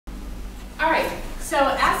All right,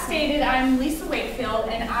 so as stated, I'm Lisa Wakefield,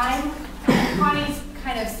 and I'm Connie's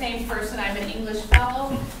kind of same person. I'm an English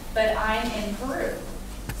fellow, but I'm in Peru.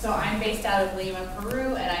 So I'm based out of Lima,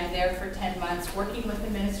 Peru, and I'm there for 10 months working with the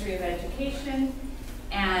Ministry of Education,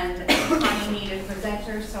 and Connie needed a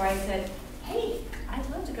presenter, so I said, hey, I'd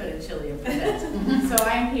love to go to Chile and present. So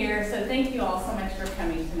I'm here, so thank you all so much for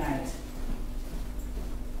coming tonight.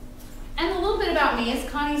 And a little bit about me, as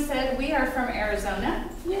Connie said, we are from Arizona.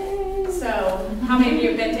 Yay! So, how many of you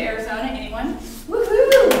have been to Arizona? Anyone?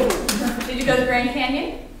 Woohoo! Did you go to the Grand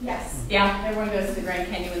Canyon? Yes. Yeah, everyone goes to the Grand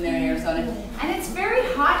Canyon when they're in Arizona. And it's very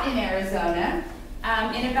hot in Arizona.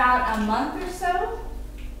 In about a month or so,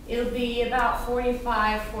 it'll be about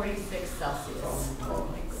 45, 46 Celsius.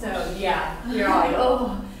 So, yeah, you're all like,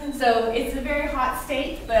 oh. So, it's a very hot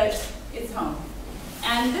state, but it's home.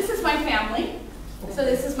 And this is my family. So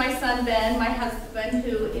this is my son, Ben, my husband,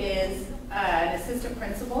 who is an assistant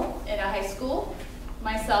principal at a high school,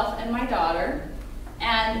 myself and my daughter.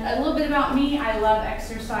 And a little bit about me, I love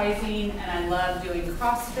exercising and I love doing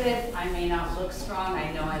CrossFit. I may not look strong,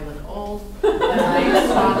 I know I look old, but I'm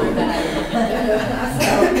stronger than I look.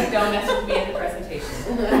 So don't mess with me at the presentation.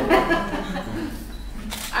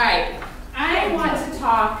 All right, I want to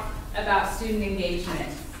talk about student engagement.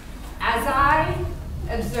 As I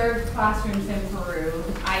observed classrooms in Peru,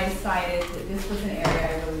 I decided that this was an area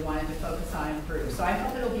I really wanted to focus on in Peru. So I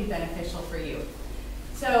hope it'll be beneficial for you.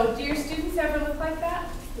 So do your students ever look like that?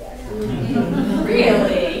 Yes.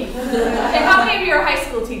 Really? Okay, how many of you are high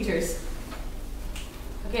school teachers?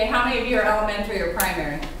 Okay, how many of you are elementary or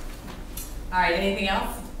primary? All right, anything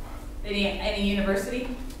else? Any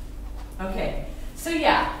university? Okay, so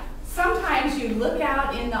yeah, sometimes you look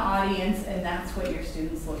out in the audience and that's what your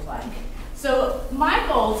students look like. So my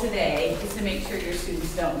goal today is to make sure your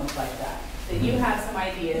students don't look like that you have some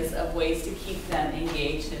ideas of ways to keep them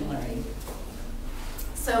engaged in learning.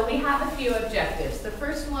 So we have a few objectives. The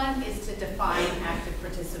first one is to define active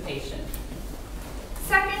participation.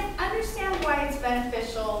 Second, understand why it's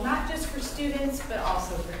beneficial, not just for students, but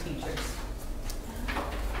also for teachers.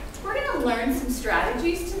 We're going to learn some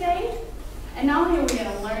strategies today, and not only are we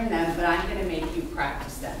going to learn them, but I'm going to make you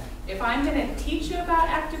practice them. If I'm going to teach you about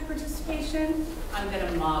active participation, I'm going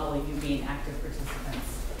to model you being active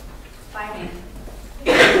participants. By me.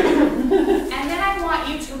 And then I want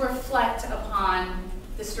you to reflect upon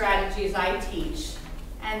the strategies I teach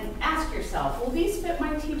and ask yourself, will these fit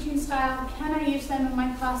my teaching style? Can I use them in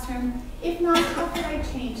my classroom? If not, how can I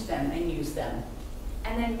change them and use them?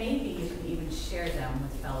 And then maybe you can even share them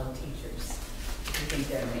with fellow teachers if you think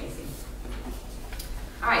they're amazing.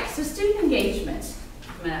 All right, so student engagement.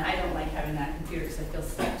 I don't like having that computer because I feel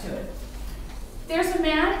stuck to it. There's a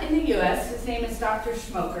man in the US, his name is Dr.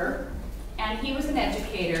 Schmoker, and he was an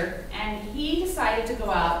educator, and he decided to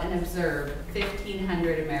go out and observe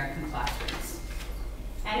 1,500 American classrooms.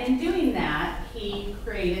 And in doing that, he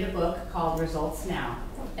created a book called Results Now.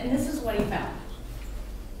 And this is what he found.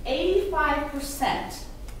 85%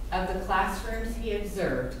 of the classrooms he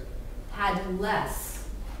observed had less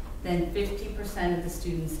than 50% of the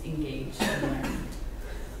students engaged in learning.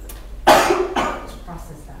 Let's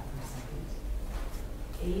process that for a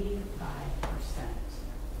second. 85%.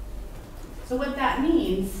 So what that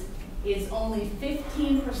means is only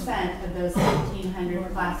 15% of those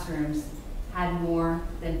 1,500 classrooms had more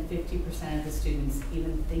than 50% of the students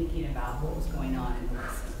even thinking about what was going on in the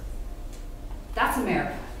lesson. That's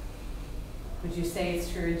America. Would you say it's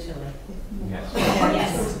true in Chile? Yes.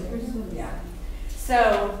 Yes. Yeah.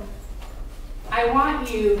 So I want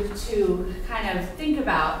you to kind of think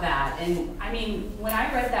about that. And I mean, when I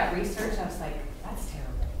read that research, I was like, that's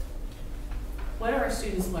terrible. What are our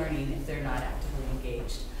students learning if they're not actively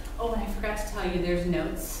engaged? Oh, and I forgot to tell you, there's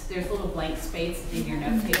notes. There's little blank space in your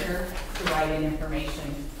note taker to write in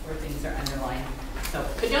information where things are underlined. So,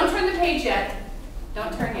 but don't turn the page yet.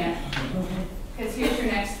 Don't turn yet. Because here's your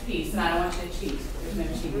next piece, and I don't want you to cheat. There's no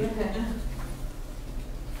cheating.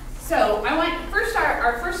 So I want, first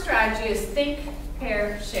our first strategy is think,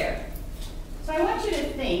 pair, share. So I want you to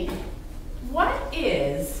think, what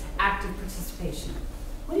is active participation?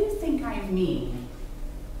 What do you think I mean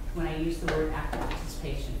when I use the word active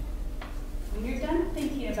participation? When you're done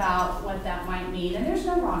thinking about what that might mean, and there's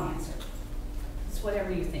no wrong answer. It's whatever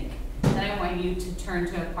you think. Then I want you to turn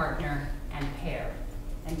to a partner and pair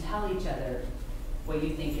and tell each other what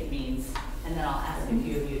you think it means, and then I'll ask a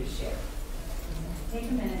few of you to share. Take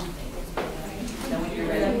a minute and think. Then when you're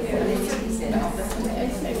ready,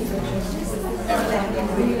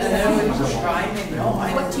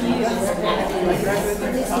 what to use?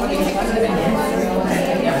 I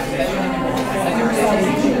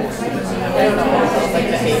don't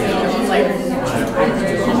know.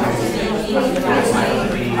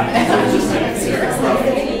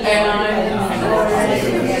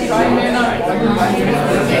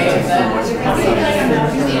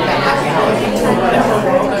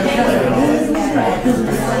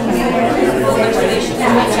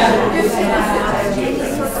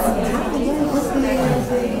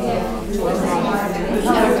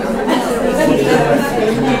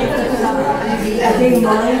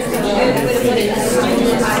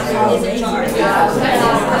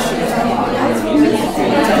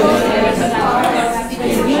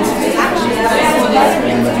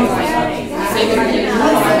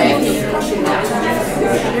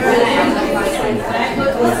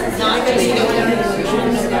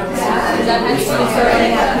 let's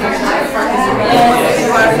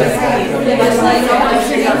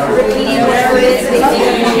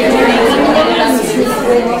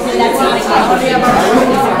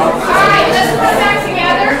put back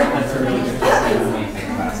together.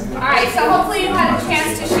 All right, so hopefully you had a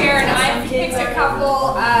chance to share, and I picked a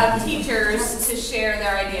couple of teachers to share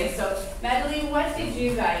their ideas. So, Madeline, what did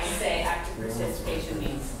you guys say active participation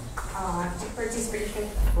means? Active participation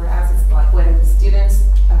for us is like when the students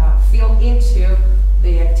feel into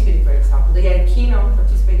the activity, for example. They are keen on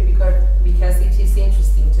participating because it is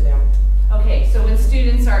interesting to them. Okay, so when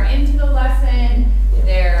students are into the lesson,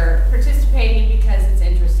 they're participating because it's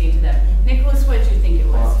interesting to them. Nicholas, what did you think it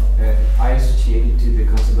was? I associate it to the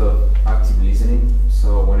concept of active listening.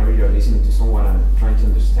 So whenever you're listening to someone and trying to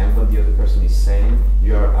understand what the other person is saying,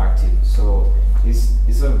 you are active. So it's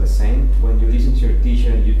sort of the same. When you listen to your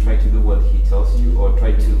teacher and you try to do what he tells you or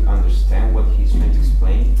try to understand what he's trying to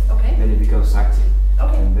explain, then it becomes active.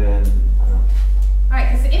 Okay. And then, I don't know. All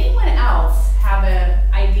right, does anyone else have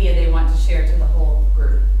an idea they want to share to the whole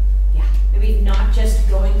group? Yeah. Maybe not just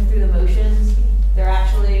going through the motions, they're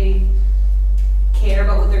actually care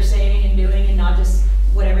about what they're saying and doing and not just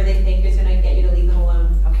whatever they think is going to get you to leave them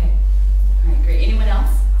alone. Okay. All right, great. Anyone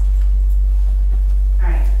else? All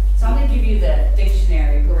right, so I'm going to give you the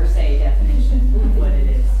dictionary per se definition of what it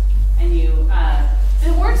is. And you,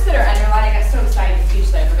 the words that are underlined, I got so excited to teach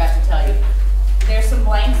that I forgot to tell you. There's some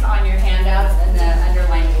blanks on your handouts, and the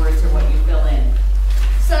underlined words are what you fill in.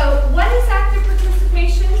 So what is active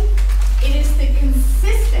participation? It is the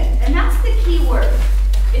consistent, and that's the key word.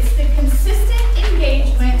 It's the consistent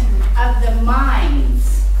engagement of the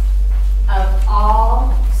minds of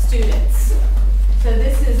all students. So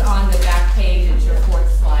this is on the back page, it's your 4th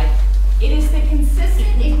slide. It is the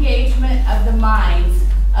consistent engagement of the minds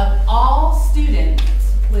of all students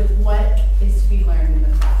with what is to be learned in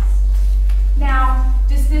the class. Now,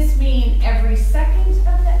 does this mean every second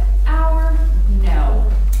of the hour? No.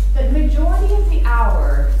 But majority of the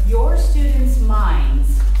hour, your students'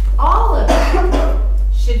 minds, all of them,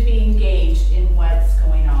 should be engaged in what's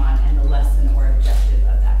going on and the lesson or objective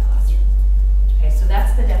of that classroom. Okay, so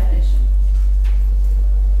that's the definition.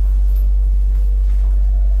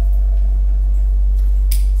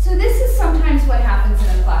 So this is sometimes what happens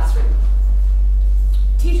in a classroom.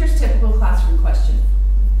 Teacher's typical classroom question.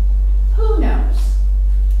 Who knows?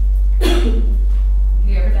 Have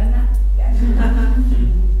you ever done that? Yes.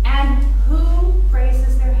 And who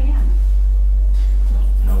raises their hand?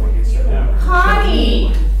 Nobody gets it down.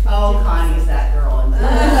 Connie! Oh, Connie's that girl in the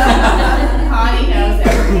Connie knows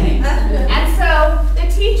everything. And so the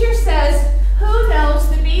teacher says, who knows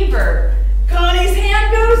the beaver? Connie's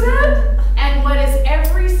hand goes up. And what does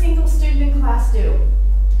every single student in class do?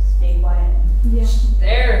 Stay quiet. Yeah.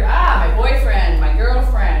 There, my boyfriend, my girlfriend.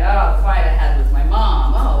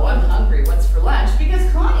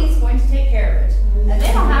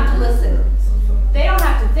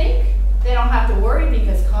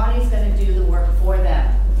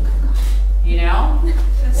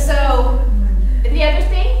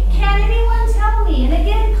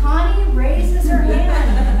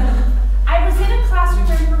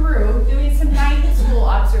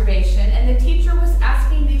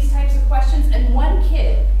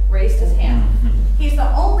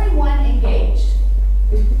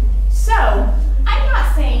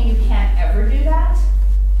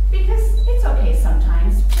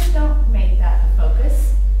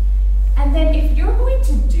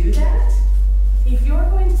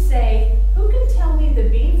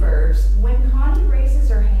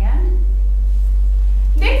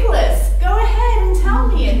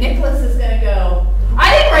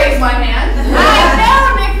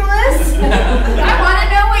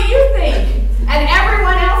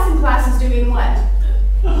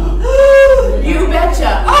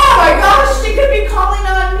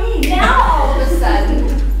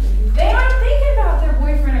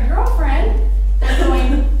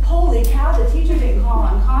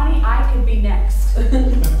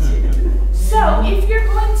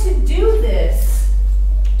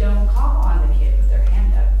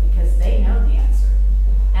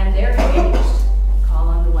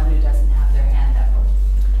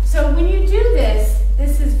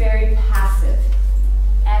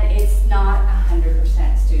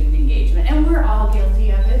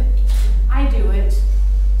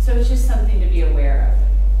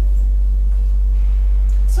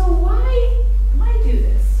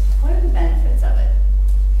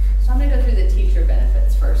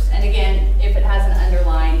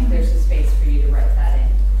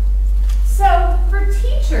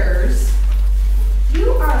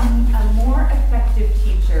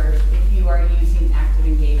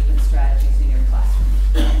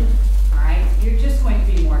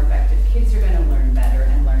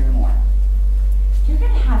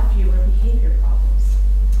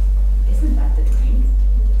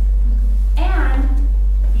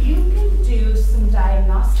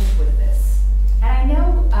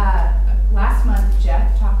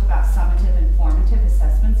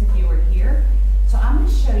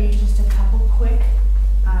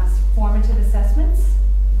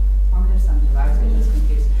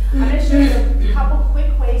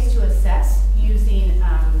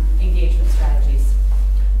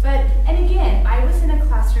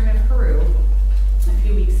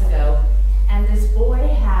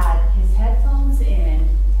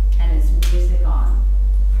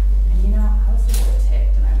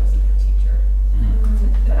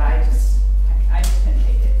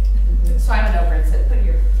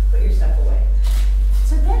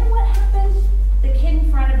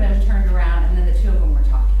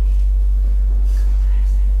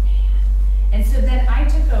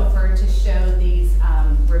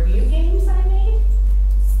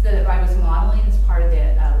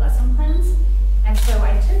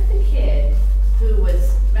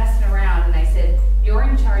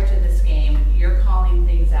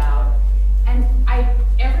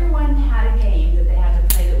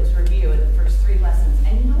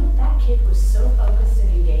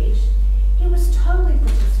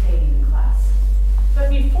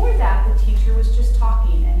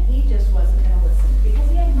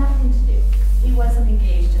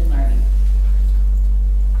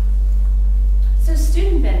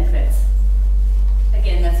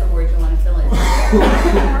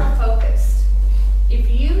 are more focused. If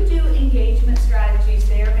you do engagement strategies,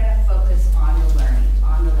 they are going to focus on the learning,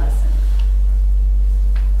 on the lesson.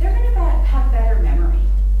 They're going to have better memory.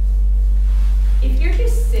 If you're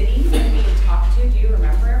just sitting and being talked to, do you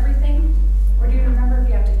remember everything? Or do you remember if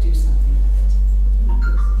you have to do something with it?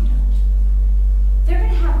 They're going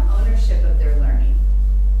to have ownership of their learning.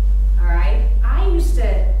 All right?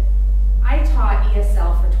 I taught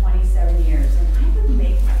ESL for 27 years, and I would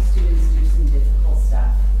make my students do some difficult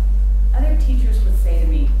stuff. Other teachers would say to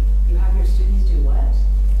me, "You have your students do what?"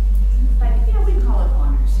 Like, yeah, we call it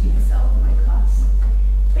honors ESL in my class.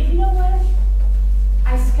 But you know what?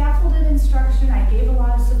 I scaffolded instruction, I gave a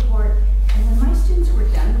lot of support, and when my students were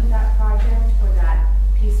done with that project or that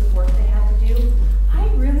piece of work they had to do, I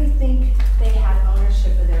really think they had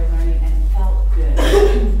ownership of their learning and felt good.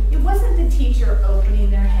 It wasn't the teacher opening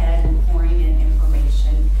their head and pouring in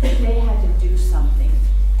information. They had to do something.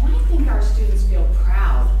 And I think our students feel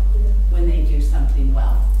proud when they do something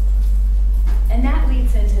well. And that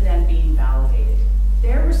leads into them being validated.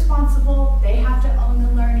 They're responsible, they have to own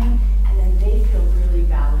the learning, and then they feel really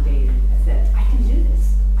validated as that I can do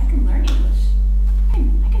this. I can learn English. I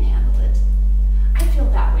can handle it. I feel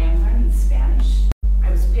that way. I'm learning Spanish. I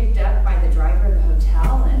was picked up by the driver of the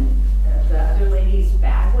hotel, and the other lady's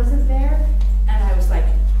bag wasn't there. And I was like,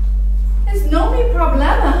 "Es no mi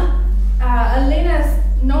problema. Elena's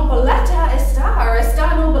no boleta está, or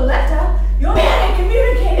está no boleta. Yo me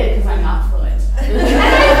communicated," because I'm not fluent. And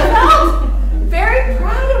I felt very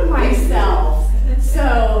proud of myself.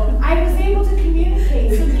 So I was able to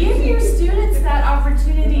communicate. So give your students that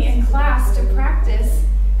opportunity in class to practice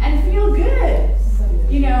and feel good.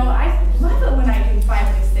 You know, I love it when I can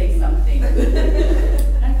finally say something.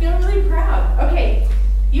 I feel really proud. Okay,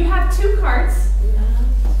 you have 2 cards.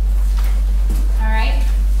 All right,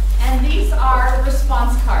 and these are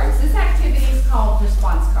response cards. This activity is called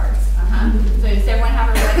response cards. So does everyone have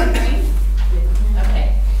a red green?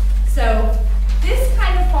 Okay, so this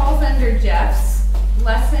kind of falls under Jeff's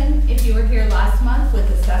lesson. If you were here last month with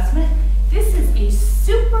assessment, this is a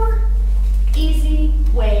super easy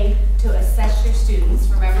way to assess your students.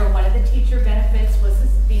 Remember, one of the teacher benefits was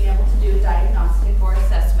being able to do a diagnostic or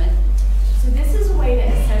assessment. So this is a way to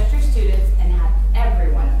assess your students and have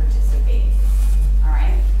everyone participate. All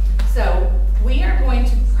right? So we are going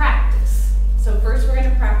to practice. So first we're going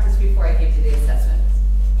to practice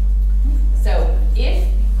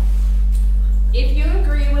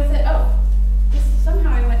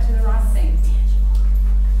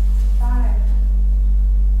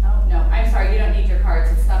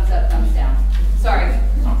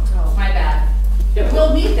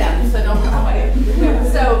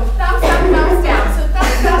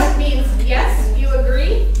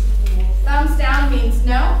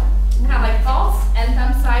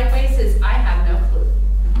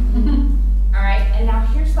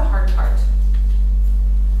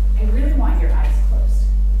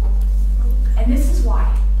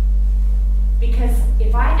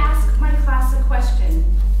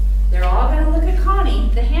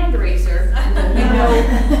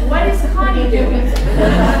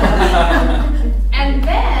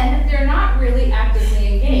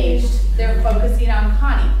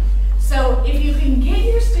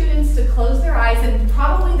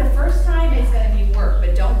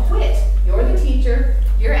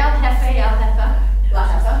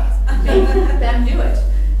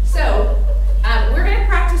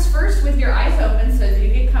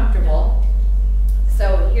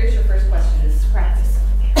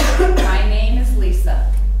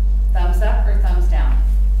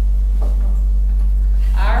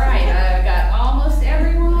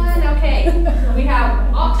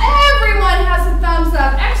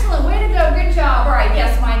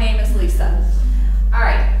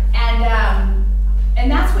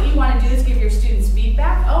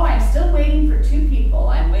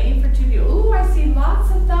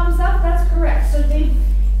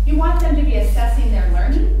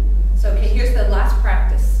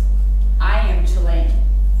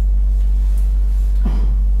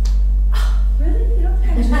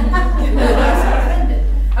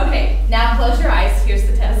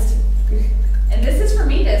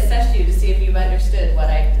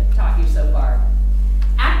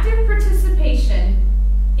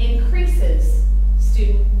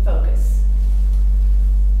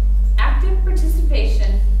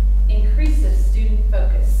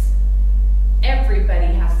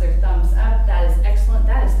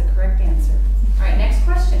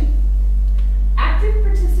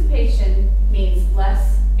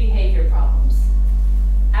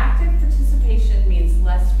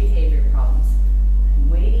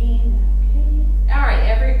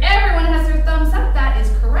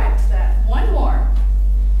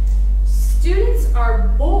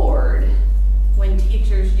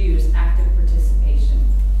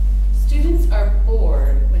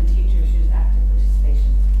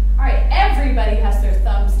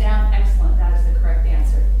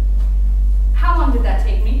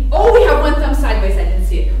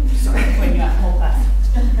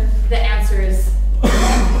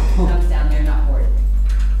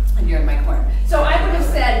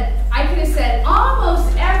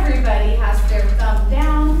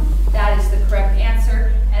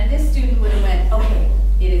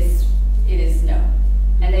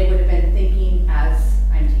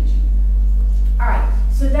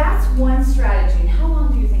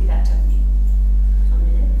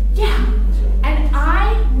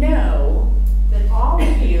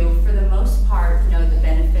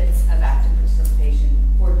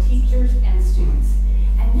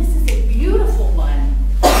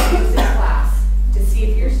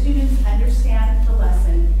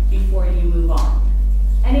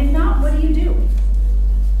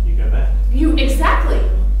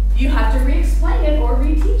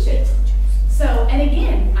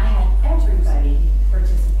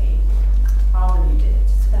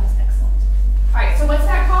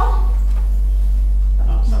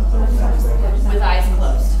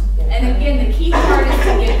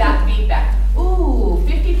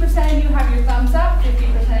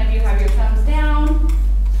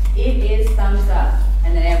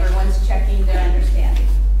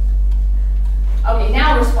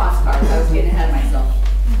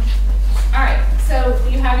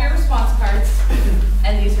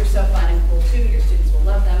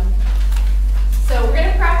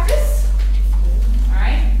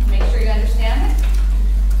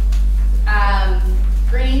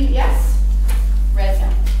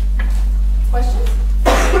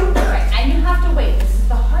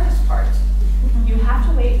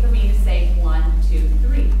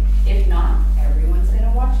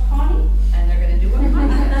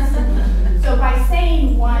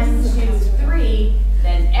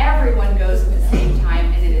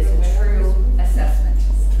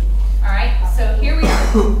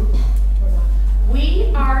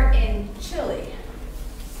We are in Chile.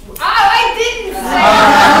 Oh, I didn't say.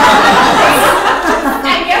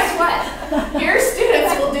 And guess what? Your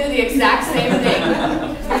students will do the exact same thing.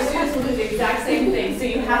 Your students will do the exact same thing. So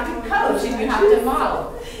you have to coach and you have to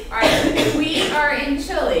model. All right, we are in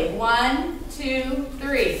Chile. 1, 2,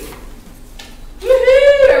 3.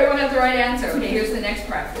 Woohoo! Everyone has the right answer. Okay, here's the next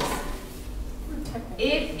practice.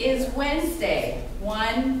 It is Wednesday.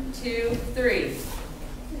 1, 2, 3.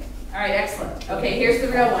 All right, excellent. Okay, here's the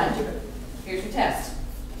real one. Here's your test.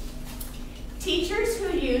 Teachers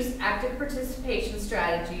who use active participation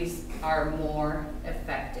strategies are more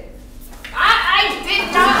effective. I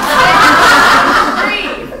did not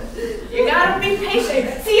say 3. You gotta be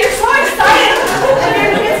patient. See, you're so excited, and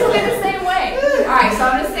your kids will be the same way. All right, so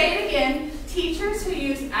I'm gonna say it again. Teachers who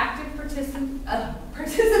use active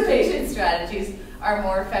participation strategies are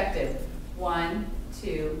more effective. 1,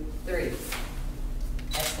 2, 3.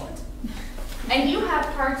 Excellent. And you have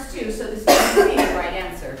cards too, so the students see the right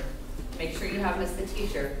answer. Make sure you have them as the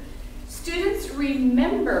teacher. Students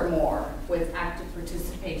remember more with active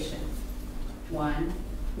participation. 1,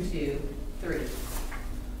 2, 3.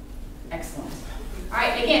 Excellent. All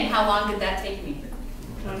right, again, how long did that take me?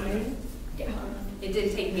 Yeah. It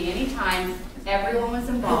didn't take me any time. Everyone was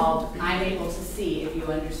involved. I'm able to see if you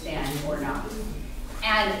understand or not.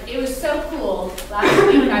 And it was so cool. Last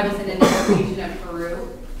week I was in another region of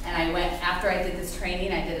Peru, and I went, after I did this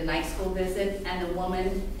training, I did a night school visit, and the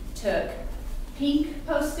woman took pink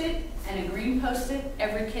Post-it and a green Post-it.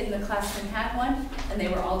 Every kid in the classroom had one, and they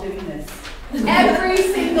were all doing this. Every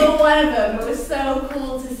single one of them. It was so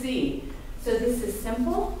cool to see. So this is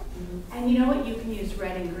simple, and you know what? You can use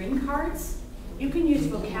red and green cards. You can use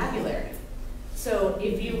vocabulary. So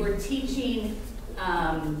if you were teaching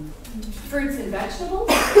fruits and vegetables,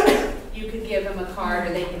 you could give them a card,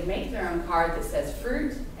 or they could make their own card that says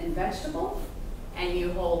fruit and vegetable, and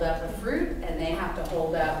you hold up a fruit, and they have to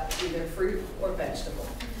hold up either fruit or vegetable.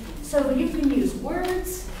 So you can use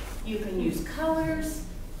words, you can use colors.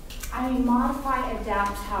 I mean, modify,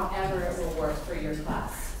 adapt, however it will work for your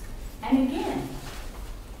class. And again,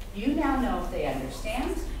 you now know if they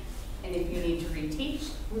understand, and if you need to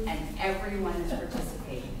reteach, and everyone is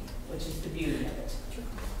participating, which is the beauty of it.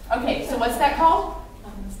 Okay, so what's that called?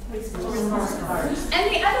 Response cards.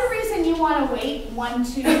 And the other reason you want to wait 1,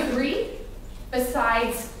 2, 3,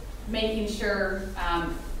 besides making sure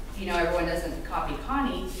you know everyone doesn't copy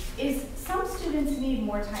Connie, is some students need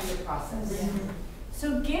more time to process. Yeah.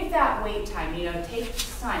 So give that wait time. You know, take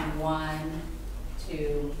time 1,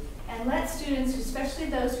 2. And let students, especially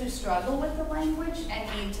those who struggle with the language and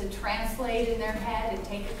need to translate in their head and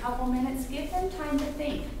take a couple minutes, give them time to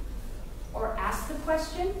think. Or ask the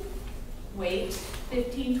question, wait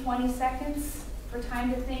 15, 20 seconds for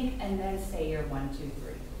time to think, and then say your 1, 2,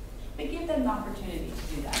 3. But give them the opportunity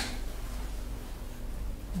to do that.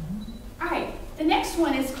 All right, the next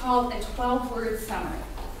one is called a 12-word summary.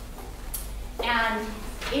 And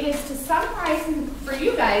it is to summarize, for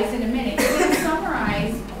you guys in a minute, we're going to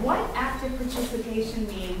summarize what active participation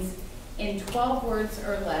means in 12 words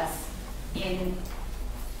or less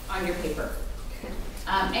on your paper.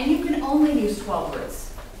 And you can only use 12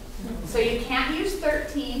 words. So you can't use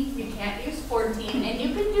 13, you can't use 14, and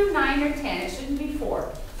you can do 9 or 10. It shouldn't be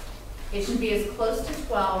 4. It should be as close to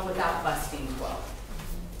 12 without busting 12.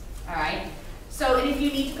 All right? So if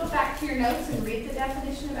you need to go back to your notes and read the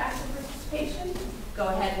definition of active participation, go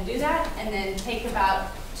ahead and do that, and then take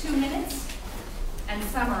about 2 minutes and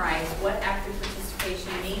summarize what active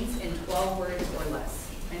participation means in 12 words or less.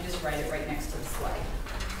 And just write it right next to the slide.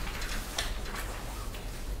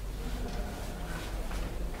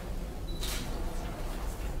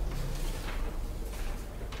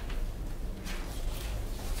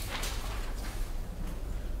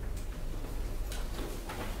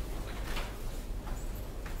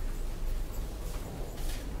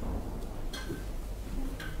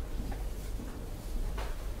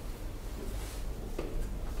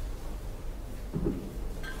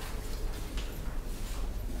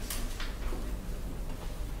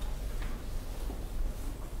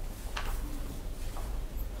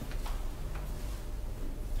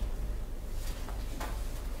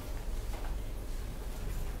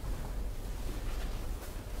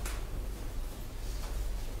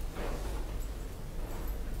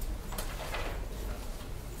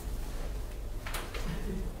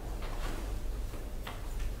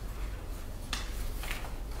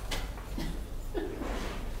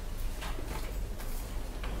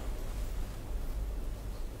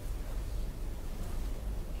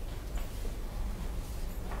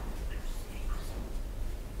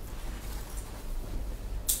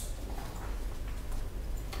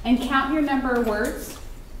 and count your number of words.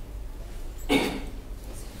 Okay,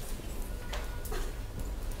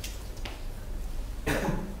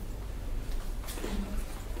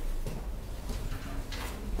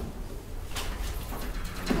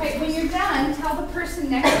 when you're done, tell the person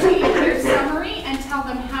next to you your summary and tell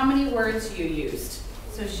them how many words you used.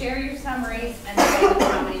 So share your summaries and tell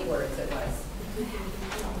them how many words it was.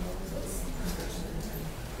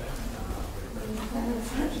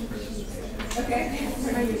 Okay.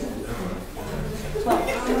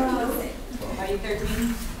 Are you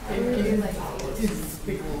 13?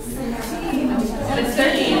 It's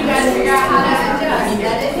 13. You guys figure out how to adjust.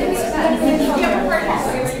 That is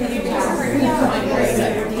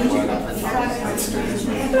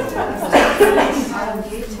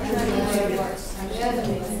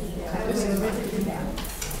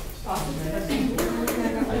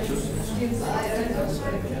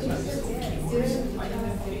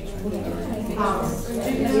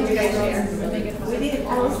I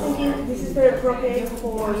was thinking this is very appropriate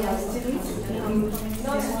for students.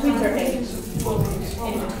 No, it's Twitter age.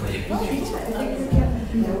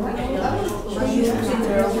 I use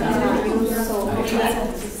Twitter so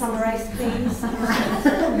summarize things.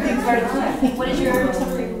 What is your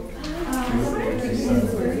summary?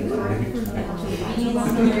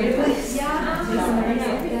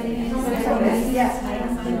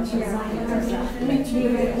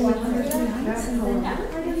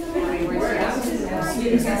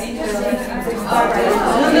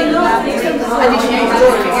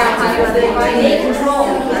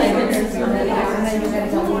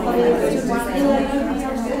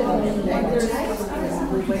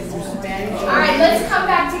 Alright, let's come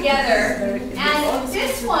back together. And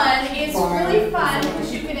this one is really fun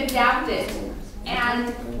because you can adapt it.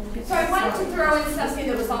 And so I wanted to throw in something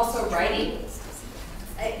that was also writing.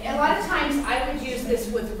 A lot of times I would use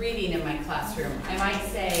this with reading in my classroom. I might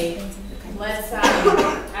say, let's,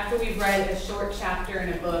 after we've read a short chapter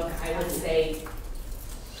in a book, I would say,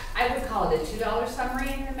 I would call it a $2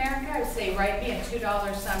 summary in America. I would say, write me a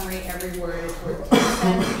 $2 summary, every word is worth 10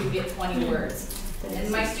 cents, you get 20 words.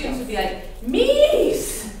 And my students would be like,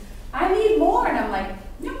 Mies, I need more. And I'm like,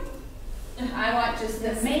 nope. I want just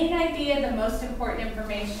the main idea, the most important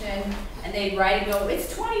information. And they'd write and go,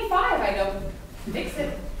 it's 25. I go, fix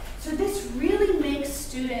it. So this really makes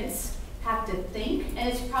students have to think, and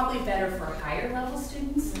it's probably better for higher level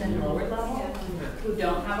students than lower level who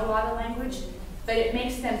don't have a lot of language. But it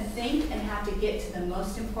makes them think and have to get to the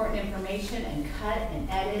most important information and cut and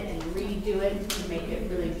edit and redo it to make it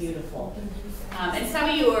really beautiful. And some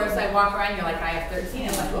of you, as I walk around, you're like, I have 13.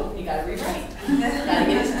 I'm like, oh, you got to rewrite. Got to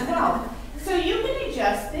get it to 12. So you can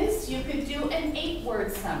adjust this. You could do an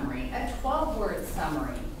 8-word summary, a 12-word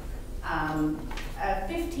summary, a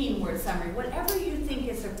 15-word summary, whatever you think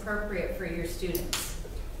is appropriate for your students.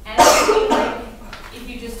 And it would be like, if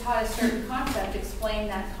you just taught a certain concept, explain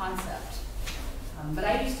that concept. But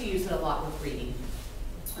I used to use it a lot with reading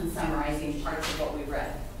and summarizing parts of what we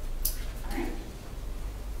read. All right.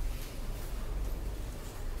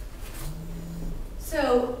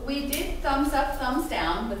 So we did thumbs up, thumbs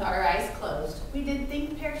down with our eyes closed. We did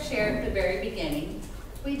think, pair, share at the very beginning.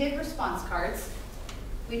 We did response cards.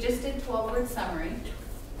 We just did 12-word summary.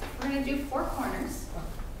 We're going to do 4 corners.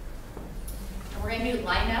 And we're going to do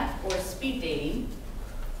lineup or speed dating.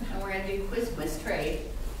 And we're going to do quiz, trade,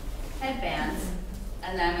 headbands,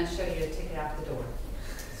 and then I'm going to show you a ticket out the door.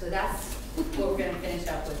 So that's what we're going to finish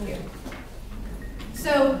up with here.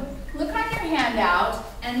 So look on your handout,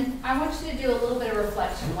 and I want you to do a little bit of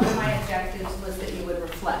reflection. One of my objectives was that you would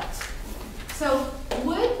reflect. So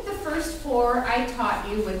would the first 4 I taught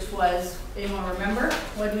you, which was, anyone remember?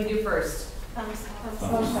 What did we do first?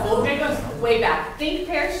 Okay, goes way back. Think,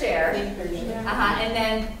 pair, share. And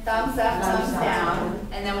then thumbs up, thumbs down.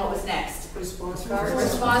 And then what was next? Response cards.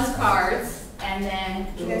 Response cards. And then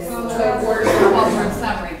 12-word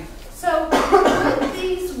summary. So would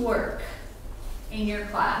these work in your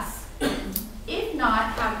class? If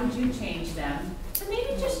not, how could you change them? So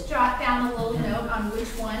maybe just jot down a little note on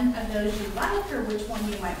which one of those you like, or which one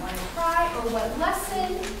you might want to try, or what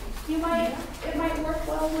lesson it might work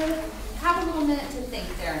well with. Have a little minute to think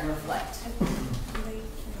there and reflect.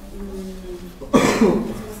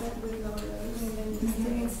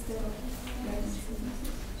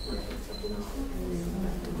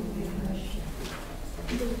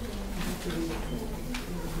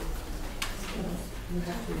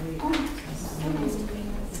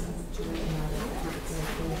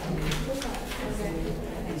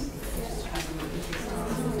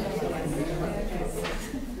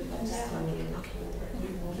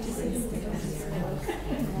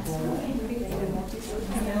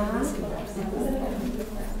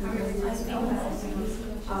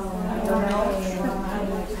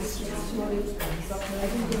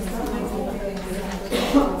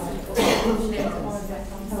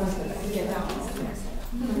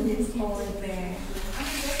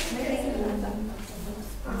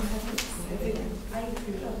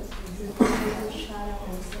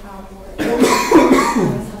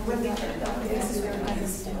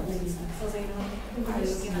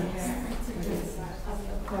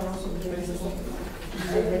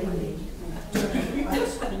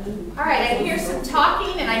 All right, I hear some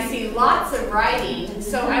talking and I see lots of writing.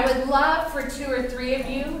 So I would love for 2 or 3 of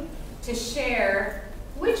you to share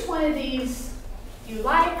which one of these you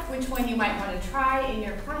like, which one you might want to try in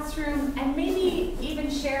your classroom, and maybe even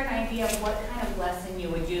share an idea of what kind of lesson you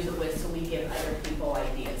would use it with so we give other people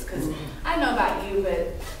ideas. Because I don't know about you,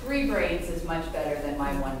 but 3 brains is much better than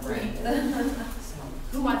my 1 brain. So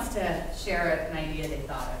who wants to share an idea they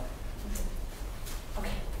thought of?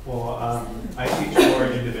 Okay. Well, I teach more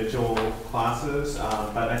individual classes,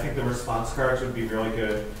 but I think the response cards would be really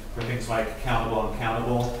good for things like countable,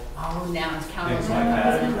 uncountable. Oh, nouns, countable. Things like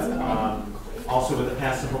that. Also with the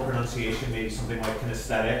past simple pronunciation, maybe something like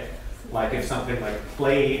kinesthetic, like if something like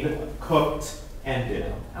played, cooked,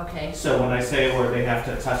 ended. Okay. So when I say a word, they have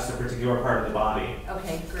to touch the particular part of the body.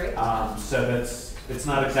 Okay, great. So it's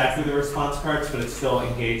not exactly the response cards, but it's still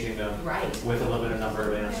engaging them with a limited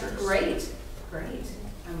number of answers. Great, great.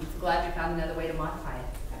 I'm glad you found another way to modify it.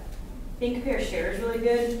 Think compare share is really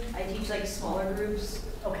good. I teach like smaller groups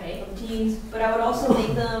Okay. of teens, but I would also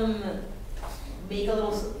make them make a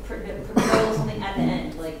little something at the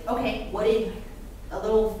end, like Okay. what did a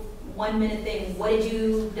little 1-minute thing? What did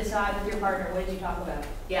you decide with your partner? What did you talk about?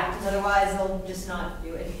 Yeah. Because otherwise they'll just not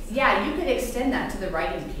do it. Yeah, you could extend that to the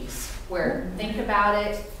writing piece where think about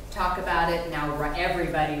it, talk about it, now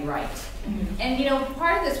everybody write. And you know,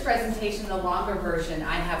 part of this presentation, the longer version,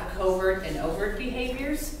 I have covert and overt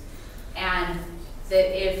behaviors, and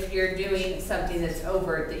that if you're doing something that's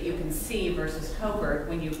overt that you can see versus covert,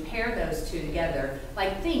 when you pair those 2 together,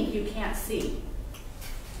 like think you can't see.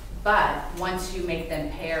 But once you make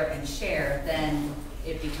them pair and share, then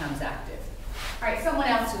it becomes active. All right, someone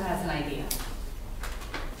else who has an idea.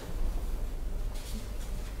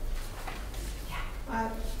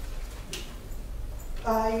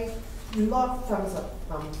 I love thumbs up.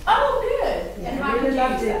 Oh, good. And how did you use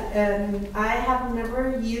that? And I have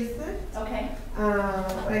never used it. Okay.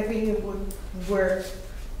 I think it would work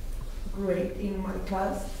great in my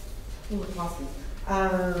class, in my classes.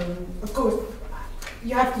 Of course,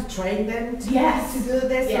 you have to train them to do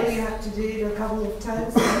this, so you have to do it a couple of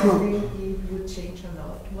times. And I think it would change a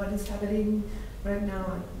lot what is happening right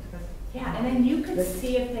now. Yeah, and then you could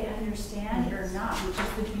see if they understand or not, which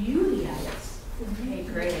is the beauty of it. Okay,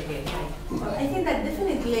 great idea. I think that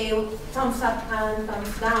definitely thumbs up and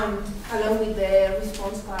thumbs down, along with the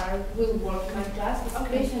response card, will work in my class,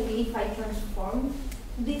 especially if I transform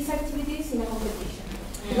these activities in a competition.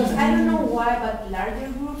 Because I don't know why, but larger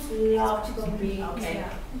groups love to compete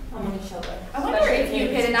among each other. I wonder if you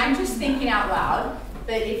could, and I'm just thinking out loud,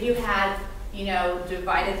 that if you had, you know,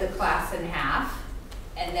 divided the class in half,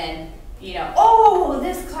 and then, you know, oh,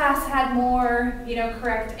 this class had more, you know,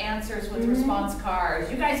 correct answers with response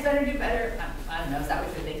cards. You guys better do better. I don't know, is that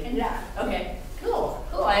what you're thinking? Yeah. Okay, cool,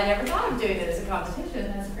 cool. I never thought of doing it as a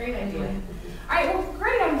competition. That's a great idea. All right, well,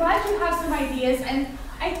 great. I'm glad you have some ideas. And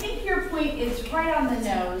I think your point is right on the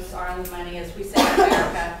nose, or on the money, as we say in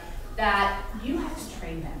America, that you have to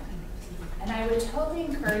train them. And I would totally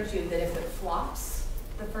encourage you that if it flops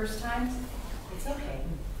the first time, it's okay.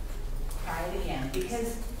 Try it again.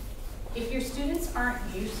 Because if your students aren't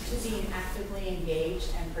used to being actively engaged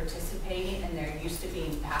and participating, and they're used to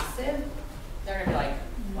being passive, they're gonna be like,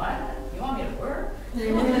 what? You want me to work?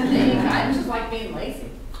 You want me to think? I just like being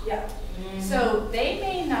lazy. Yeah. So they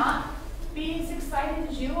may not be as excited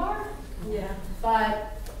as you are,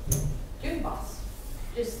 but you're the boss.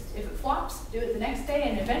 Just, if it flops, do it the next day,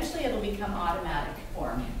 and eventually it'll become automatic for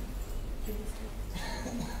them.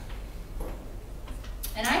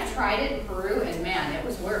 And I tried it in Peru, and man, it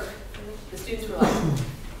was work. The students were like,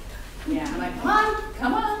 I'm like,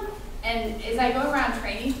 come on. And as I go around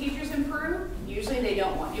training teachers in Peru, usually they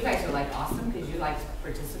don't want, you guys are like awesome because you like to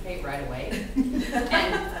participate right away.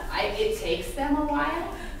 And it takes them a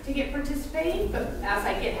while to get participating, but as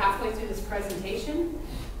I get halfway through this presentation,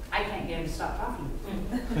 I can't get them to stop talking.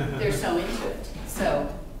 They're so into it. So,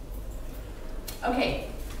 okay,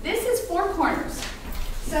 this is 4 corners.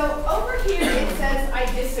 So over here it says I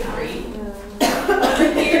disagree.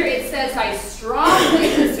 Over here it says I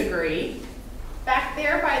strongly disagree. Back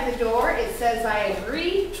there by the door it says I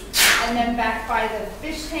agree. And then back by the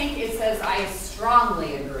fish tank it says I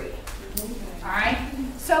strongly agree. All right?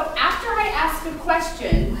 So after I ask a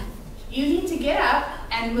question, you need to get up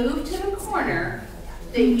and move to the corner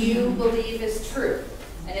that you believe is true.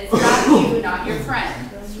 And it's about you, not your friend.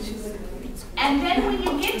 And then when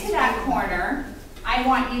you get to that corner, I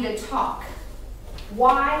want you to talk.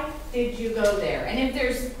 Why did you go there? And if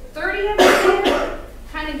there's 30 of you,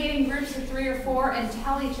 kind of get in groups of 3 or 4 and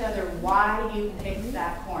tell each other why you picked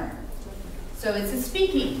that corner. So it's a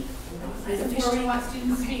speaking. This is where we want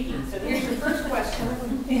students speaking. So here's your first question.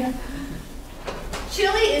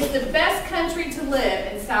 Chile is the best country to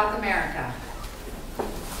live in South America.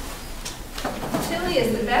 Chile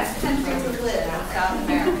is the best country to live in South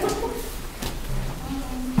America.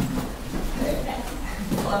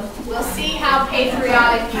 We'll see how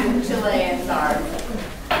patriotic you Chileans are.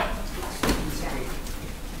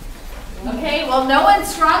 Okay, well, no one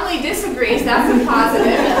strongly disagrees. That's a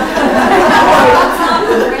positive.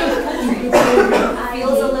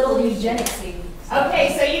 Feels a little eugenicsy.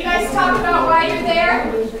 Okay, so you guys talk about why you're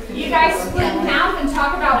there. You guys split in half and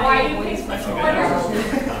talk about why you picked this corner.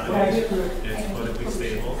 It's politically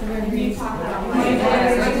stable. You talk about why you're there.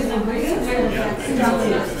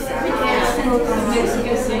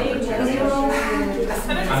 Mexico City.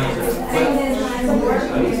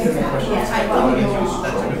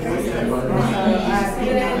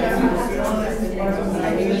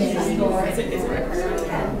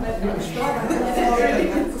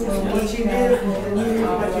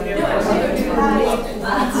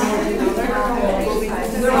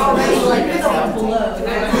 We're already like below.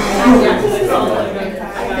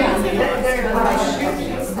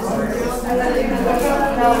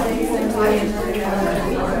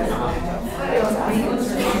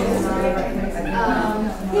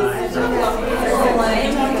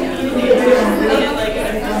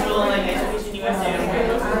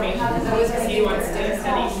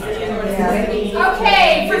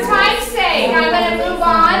 Okay, for time's sake, I'm going to move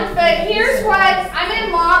on, but here's what, I'm going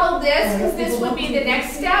to model this because this would be the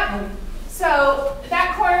next step. So,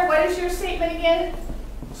 that corner, what is your statement again?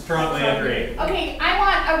 Strongly agree. Okay, I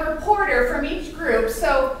want a reporter from each group,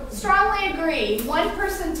 so strongly agree. One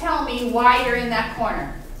person tell me why you're in that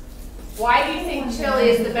corner. Why do you think Chile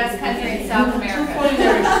is the best country in South America?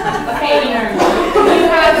 Okay, you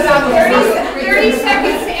have about 30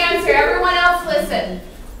 seconds to answer. Everyone else listen.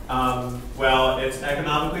 Well, it's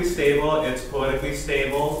economically stable, it's politically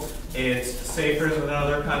stable, it's safer than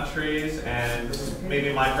other countries, and this is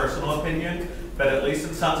maybe my personal opinion, but at least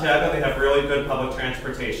in Santiago they have really good public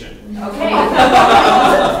transportation. Okay.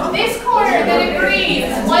 This corner that agrees.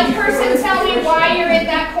 One person tell me why you're in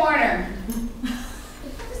that corner.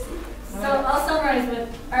 So I'll summarize what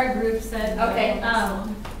our group said. Okay.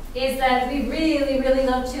 Is that we really, really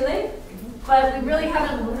love Chile, but we really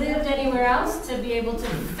haven't lived anywhere else to be able to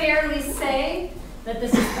fairly say that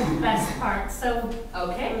this is the best part. So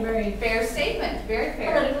Okay, we're very fair statement, very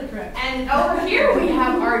fair. politically correct. And over here we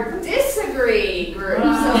have our disagree group. So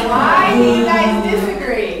why do you guys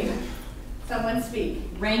disagree? Someone speak.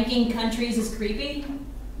 Ranking countries is creepy.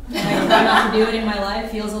 And I try not to do it in my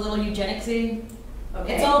life. Feels a little eugenicsy.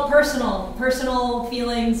 Okay. It's all personal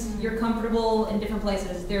feelings. You're comfortable in different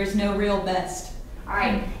places. There is no real best. All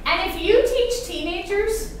right. And if you teach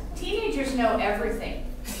teenagers, teenagers know everything.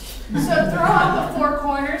 So throw out the 4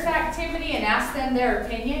 corners activity and ask them their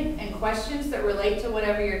opinion and questions that relate to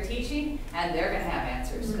whatever you're teaching, and they're going to have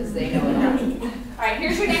answers because they know it all. All right,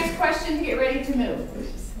 here's your next question to get ready to move.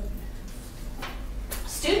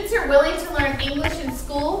 Students are willing to learn English in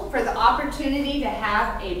school for the opportunity to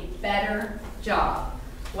have a better job.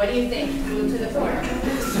 What do you think? Move to the corner.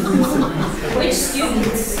 Which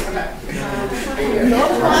students?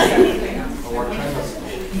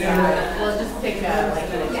 We'll just pick a, like,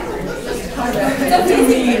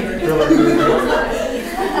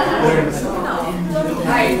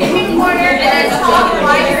 Alright, pick a corner and then talk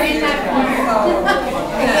why you're in that corner.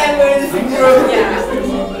 Again, we're in the same group. Yeah.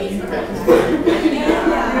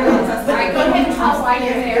 Alright, go ahead and talk why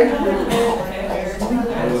you're there.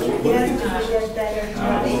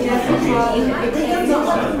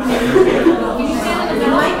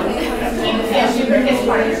 His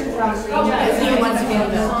part. Because he wants to be able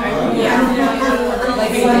to know. Yeah.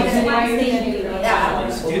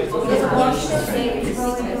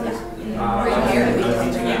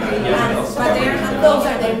 But those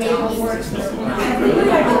are their main words.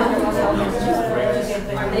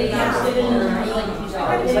 Are they interested in like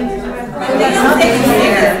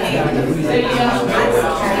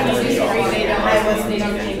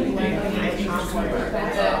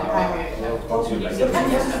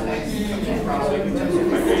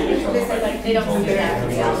They don't see that.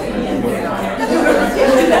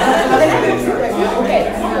 Okay.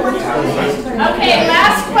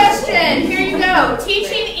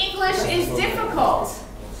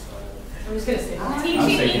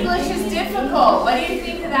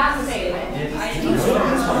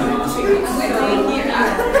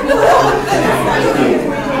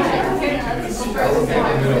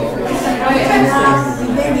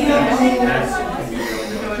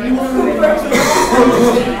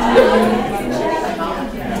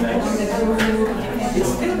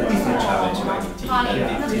 Connie,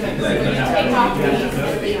 you take off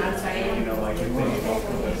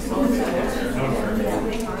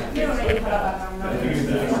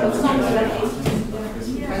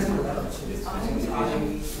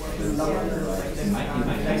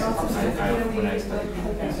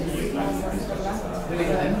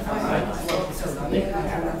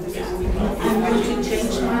I'm going to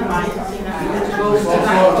change my mind.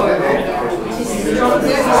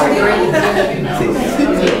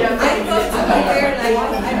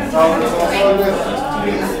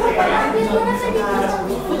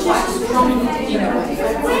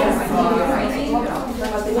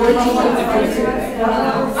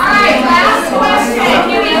 Alright, last question.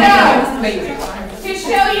 Here we go. To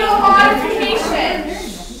show you a modification.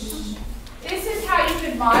 This is how you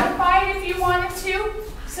could modify it if you wanted to.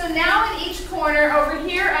 So now in each corner, over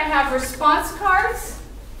here I have response cards.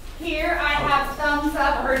 Here I have thumbs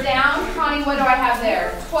up or down. Connie, what do I have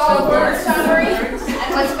there? 12-word summary.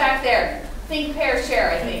 And what's back there? Think, pair,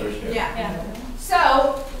 share, I think. Yeah.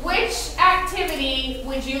 So, which activity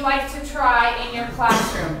would you like to try in your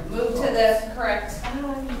classroom? Move to the correct.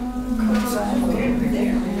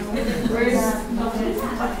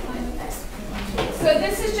 So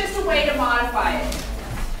this is just a way to modify it.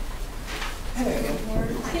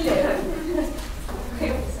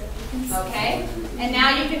 Okay? And now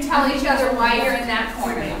you can tell each other why you're in that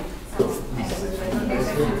corner.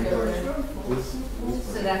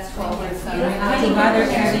 So that's 12-word summary. Together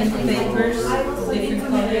adding papers, different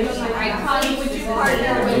colors. All right, Connie, would you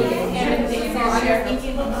partner with him and think about your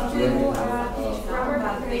thinking?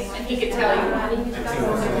 And he could tell you.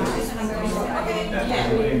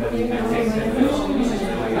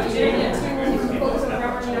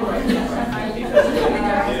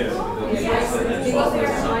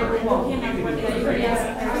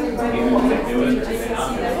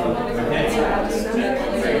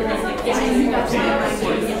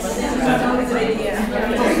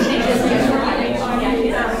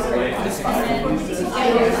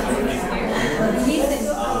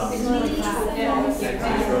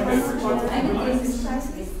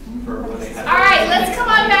 All right, let's come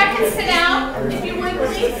on back and sit down, if you would,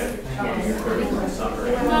 please.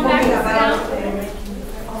 Come on back and sit down.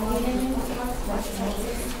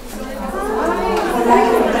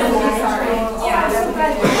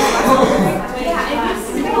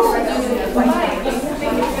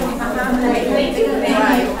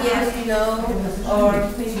 Yes, no, or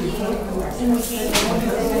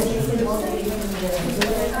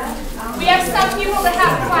We have some people that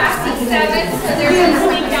have class at 7, so they're going to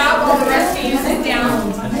sneak out while the rest of you sit down.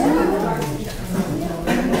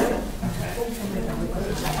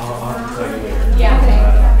 Yeah.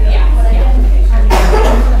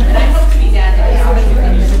 And I hope to be done.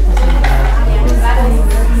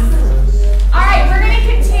 All right, we're going to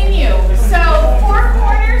continue. So 4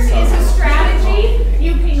 corners is a strategy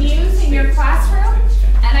you can use in your classroom.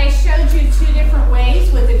 And I showed you 2 different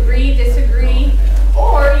ways with agree, disagree,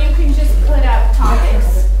 or you can just put up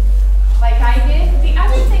topics like I did. The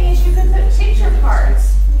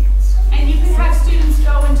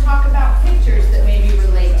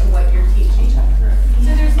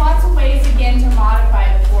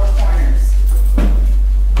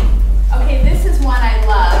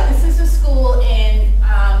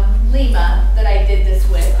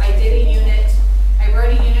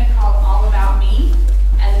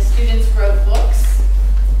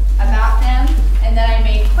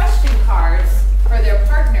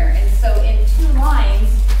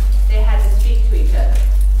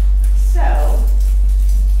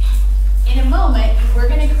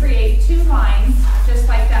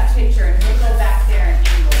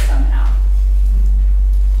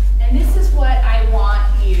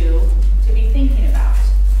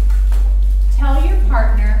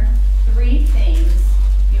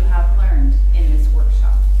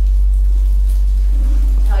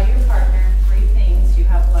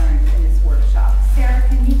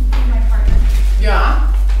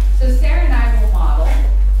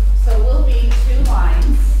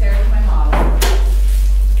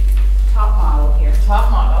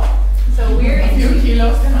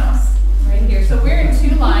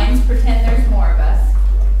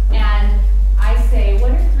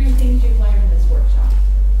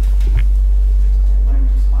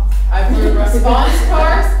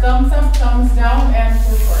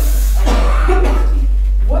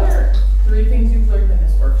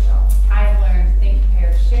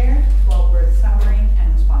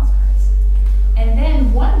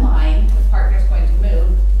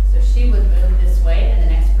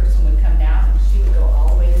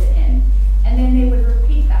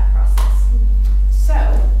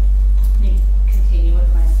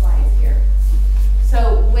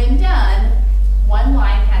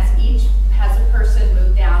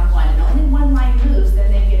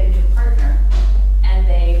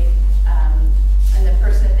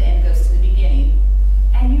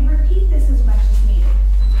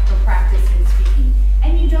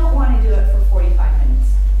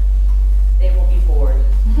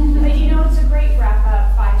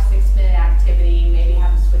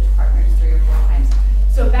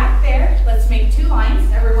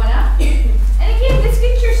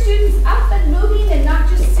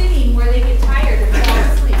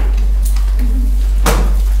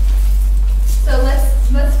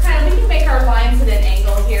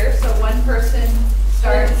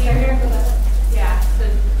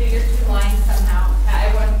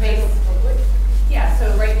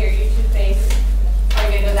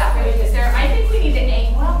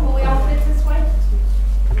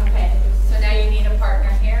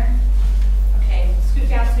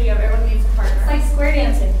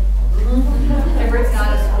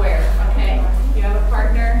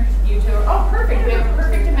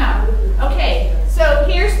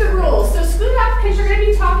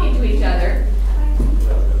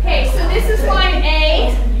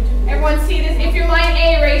everyone see this? If you're line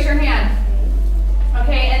A, raise your hand.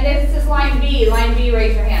 Okay, and this is line B. Line B,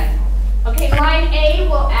 raise your hand. Okay, line A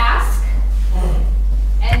will ask,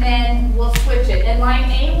 and then we'll switch it. And line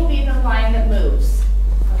A will be the line that moves.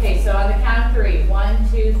 Okay, so on the count of 3. 1,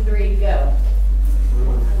 2, 3, go.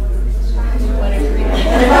 1 or 3.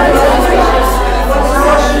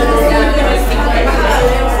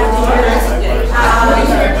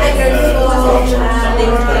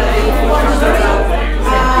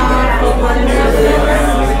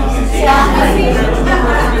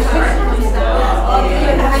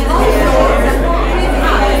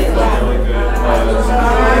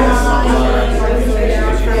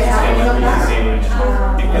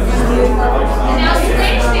 Now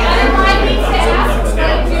switch the other line needs to ask, what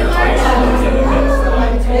did you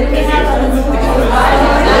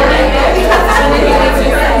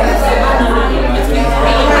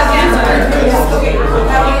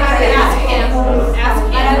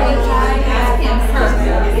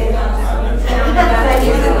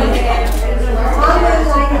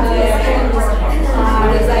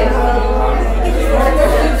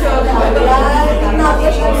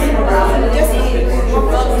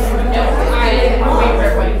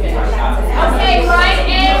Okay, line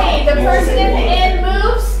A, the person in the end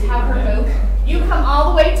moves, have her move. You come all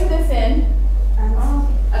the way to this end.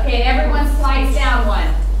 Okay, and everyone slides down 1.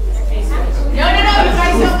 No, you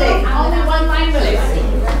guys don't think. Only 1 line moves.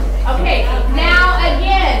 Okay, now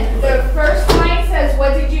again, the first line says,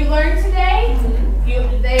 what did you learn today?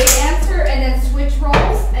 They answer and then switch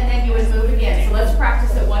roles, and then you would move again. So let's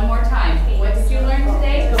practice it one more time. What did you learn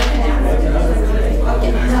today? Go ahead and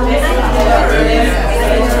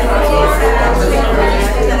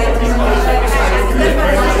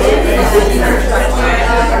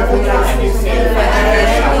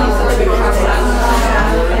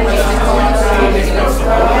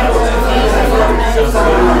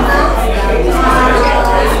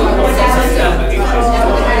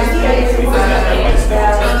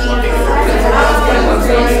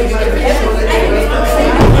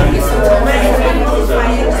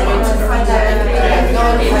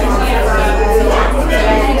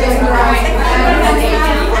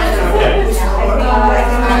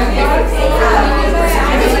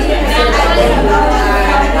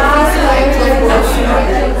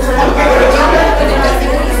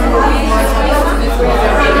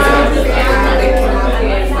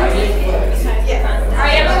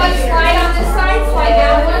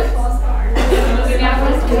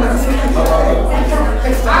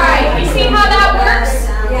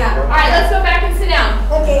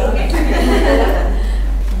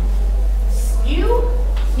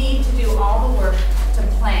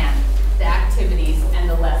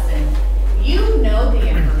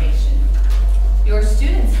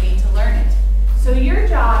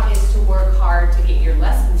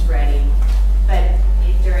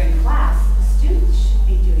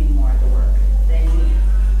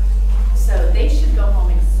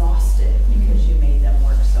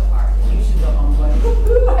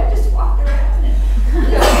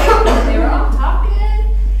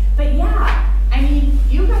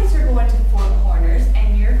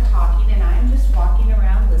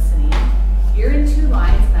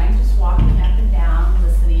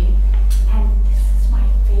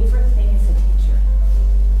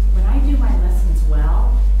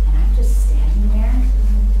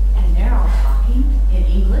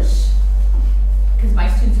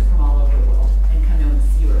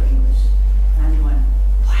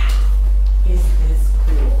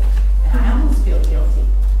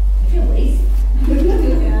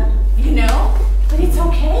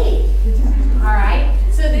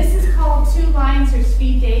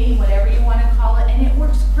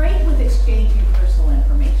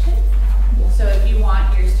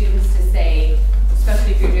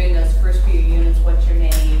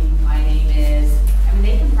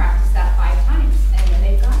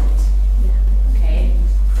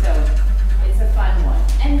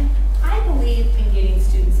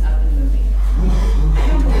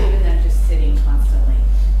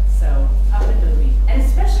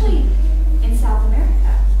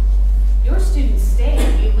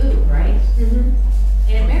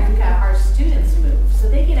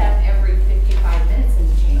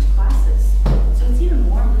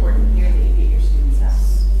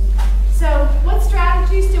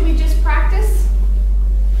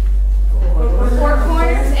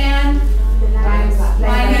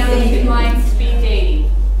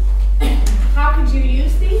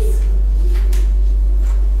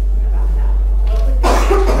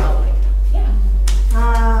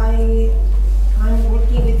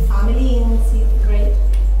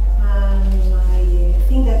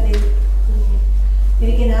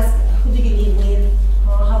They can ask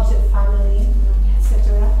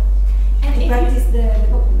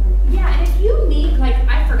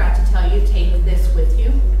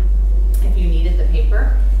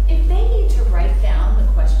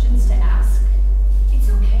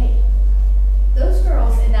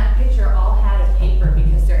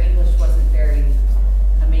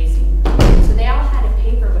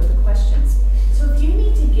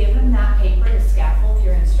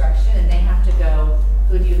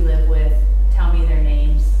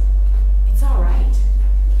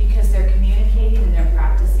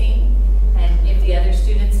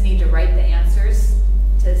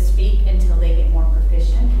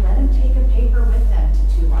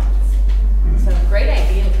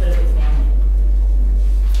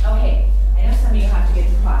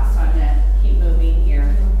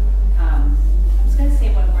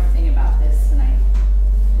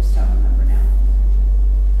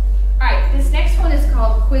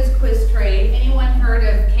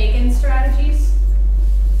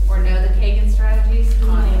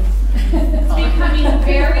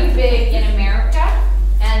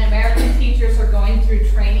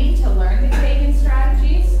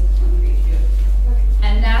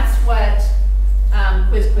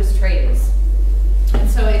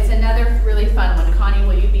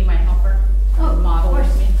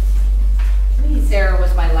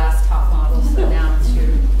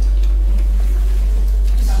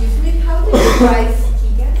writes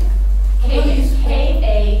Keegan? K-A-G-A-N.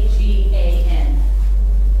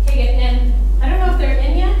 Kagan, and I don't know if they're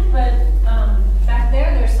in yet, but back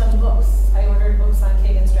there's some books. I ordered books on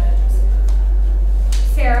Kagan strategies.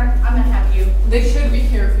 Sarah, I'm gonna have you. They should be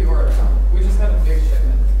here if you order them. We just got a big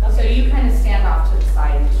shipment. So you kind of stand off to the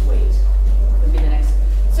side and just wait. Would be the next.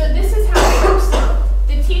 So this is how it works.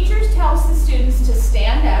 The teacher tells the students to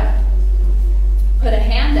stand up, put a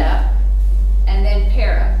hand up, and then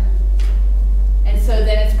pair up. And so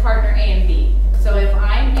then it's partner A and B. So if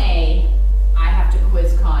I'm A, I have to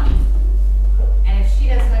quiz Connie. And if she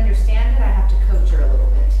doesn't understand it, I have to coach her a little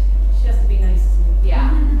bit. She has to be nice to me.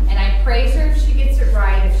 Yeah. And I praise her if she gets it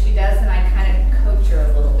right. If she doesn't, I kind of coach her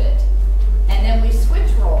a little bit. And then we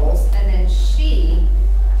switch roles, and then she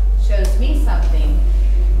shows me something.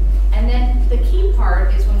 And then the key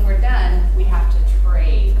part is when we're done, we have to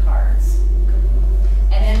trade cards.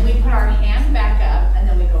 And then we put our hand back up, and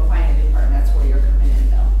then we go find a new partner. That's where you're coming in,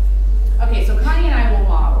 though. Okay, so Connie and I will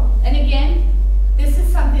model. And again, this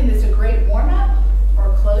is something that's a great warm-up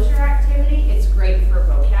or closure activity. It's great for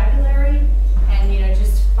vocabulary, and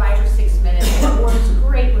just 5 or 6 minutes. It works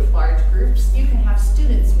great with large groups. You can have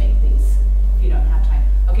students make these if you don't have time.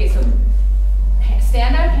 Okay, so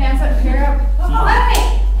stand up, hands up, pair up.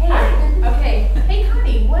 Hey! Okay. Hey,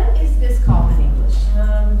 Connie, what is this called in English?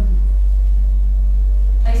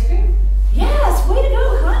 Ice cream? Yes, way to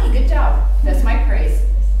go, Connie. Good job. That's my praise.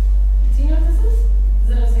 Do you know what this is? Is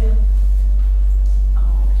it a sale?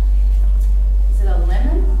 Oh. Is it a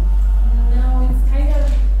lemon? No, it's kind of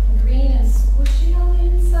green and squishy on the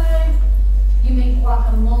inside. You make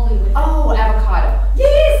guacamole with it. Oh, avocado.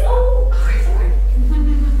 Yes! Oh, sorry.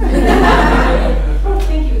 Oh,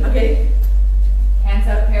 thank you. Okay. Hands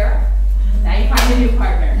up, pair up. Now you find a new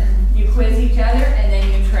partner. You quiz each other, and then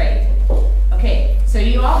you trade. Okay, so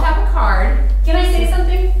you all have a card. Can I say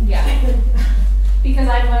something? Yeah. Because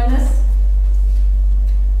I've learned this.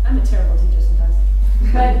 I'm a terrible teacher sometimes.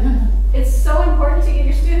 But it's so important to get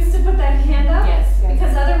your students to put that hand up. Yes.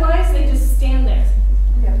 Because otherwise they just stand there.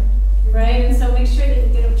 Yeah. Right? And so make sure that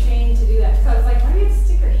you get them trained to do that. So it's like, why do you have to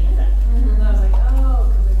stick your hand up? And I was like,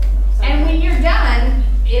 oh, because And when you're done,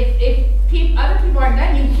 if other people aren't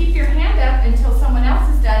done, you keep your hand up until someone else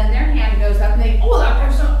is done, and their hand goes up, and they, oh, that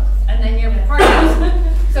person, and then your partner.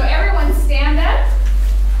 So everyone stand up,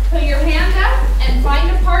 put your hand up, and find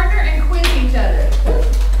a partner and quiz each other.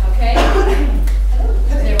 Okay?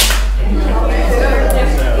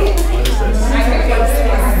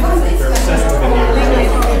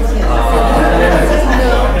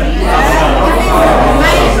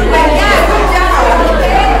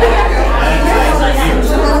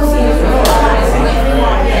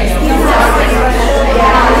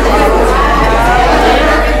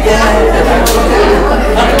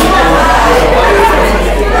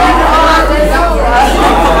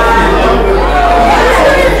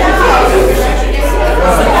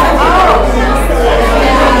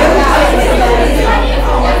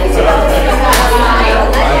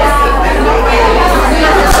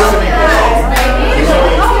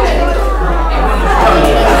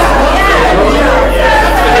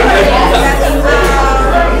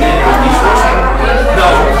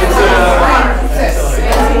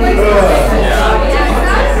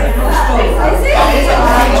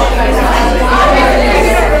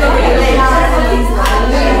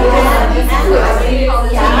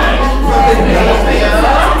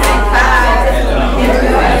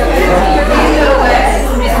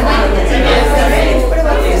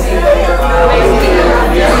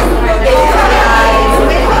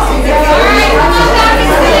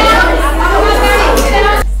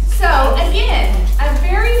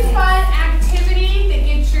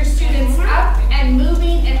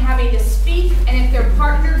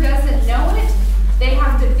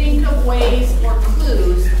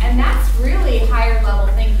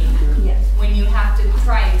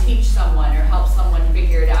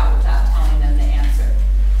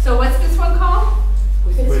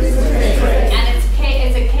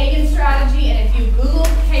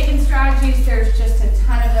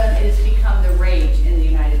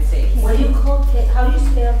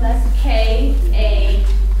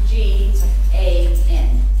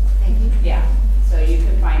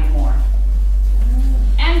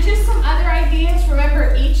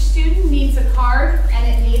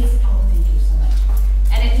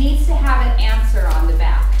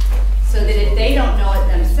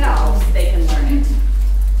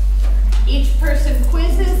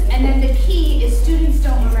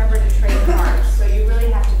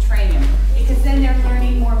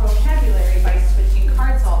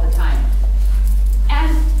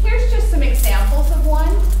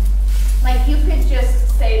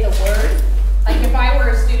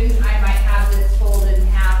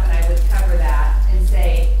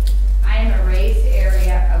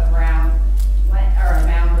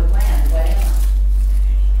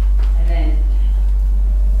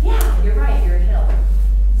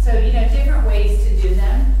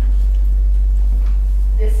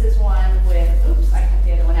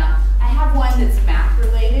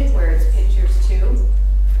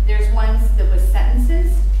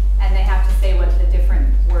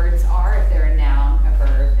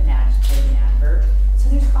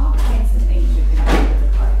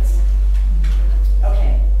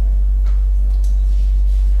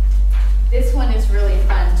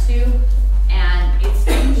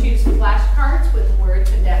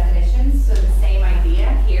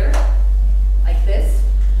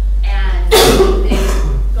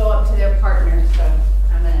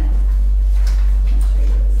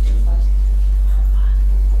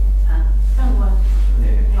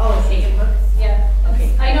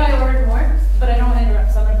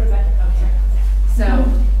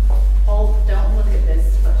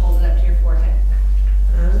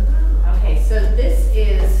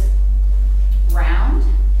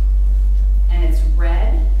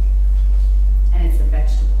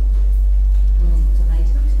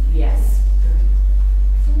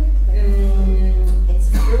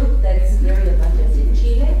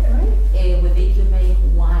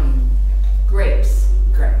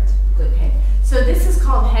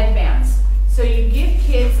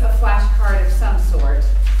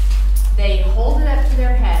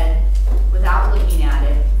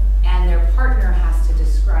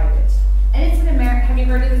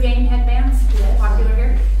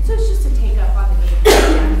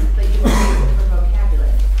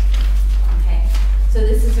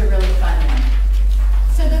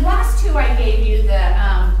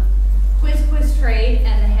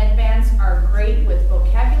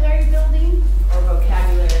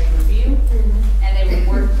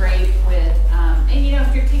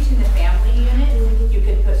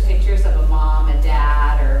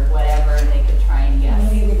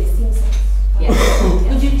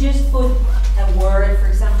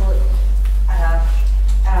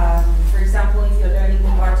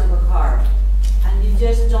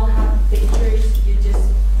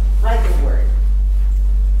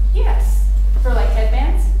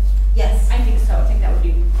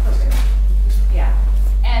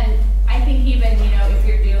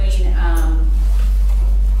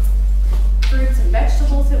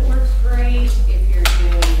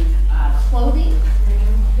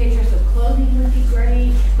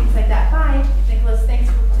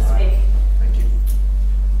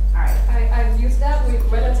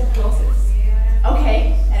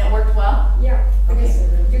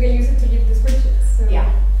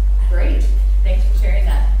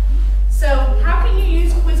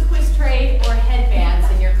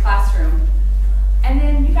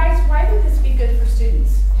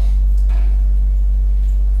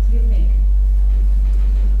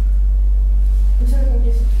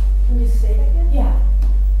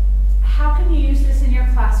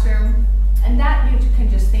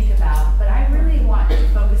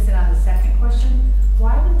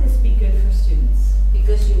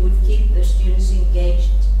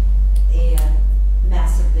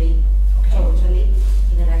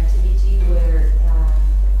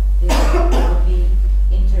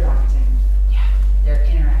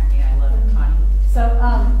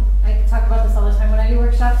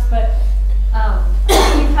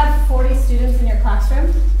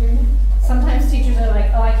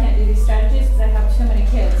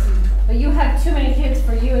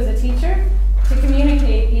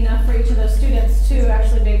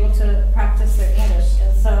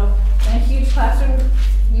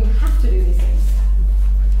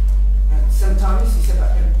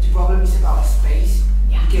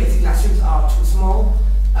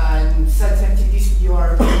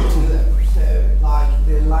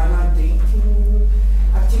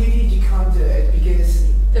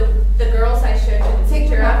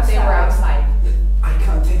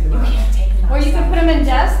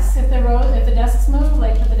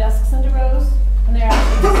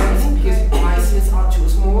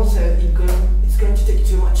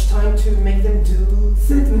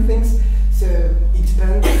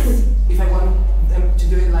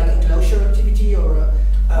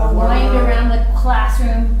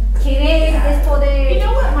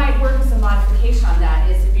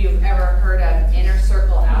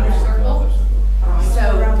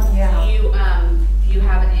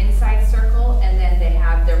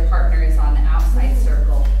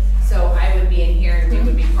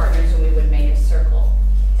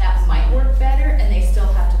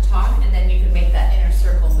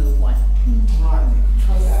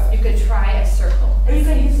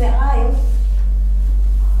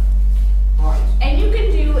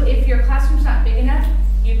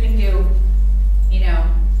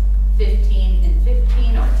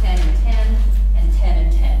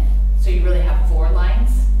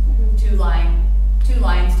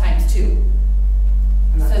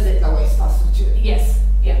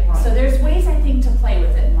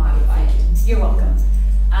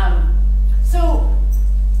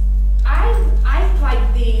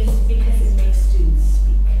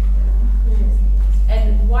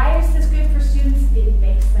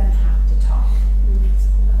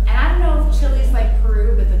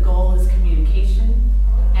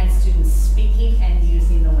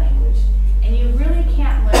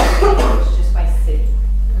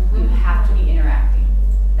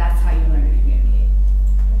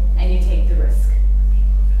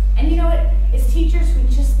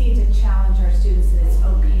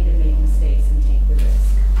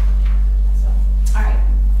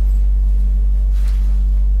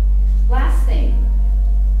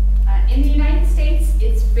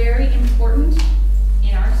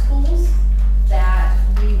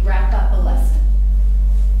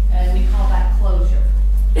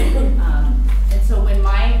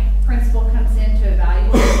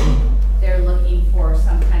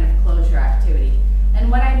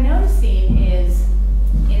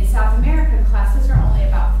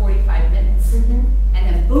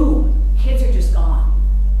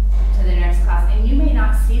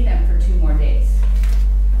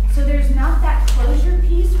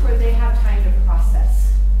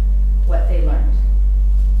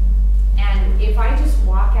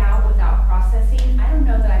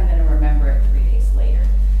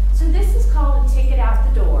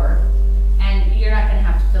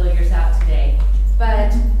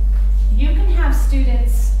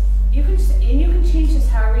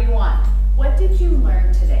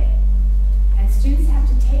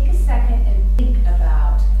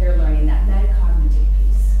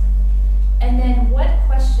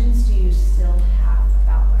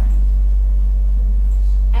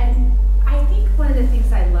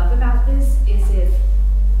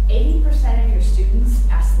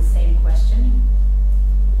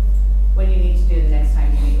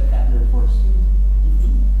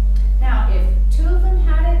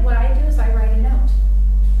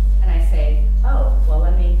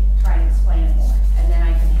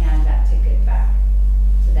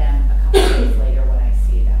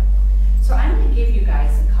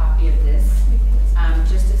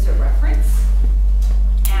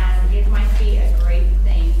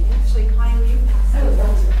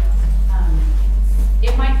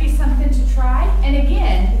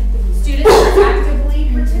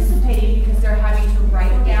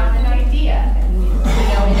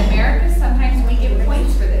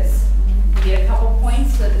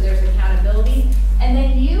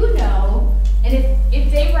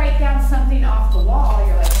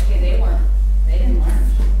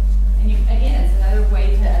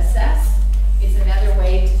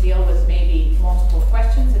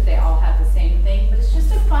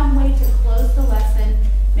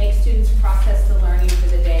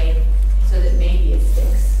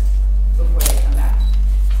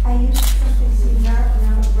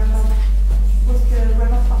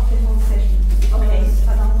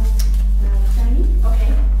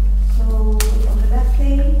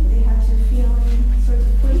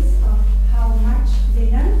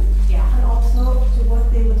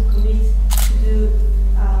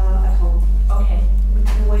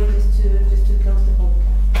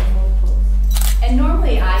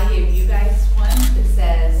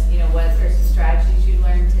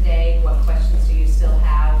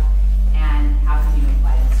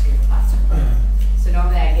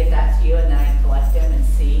 to you, and then I collect them and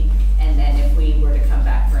see. And then if we were to come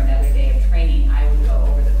back for another day of training, I would go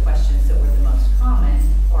over the questions that were the most common,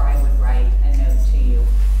 or I would write a note to you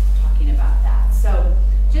talking about that. So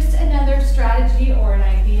just another strategy or an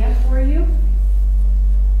idea for you.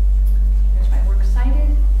 There's my works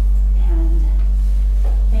cited. And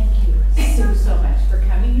thank you so much for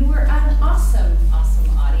coming. You were an awesome, awesome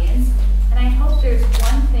audience. And I hope there's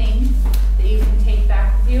one thing that you can take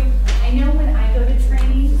back with you. I know when I go to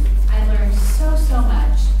training, I learn so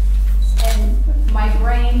much. And my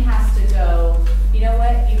brain has to go, you know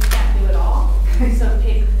what, you can't do it all. So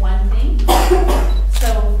pick one thing.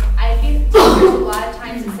 So I give teachers a lot of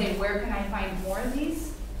times and say, where can I find more of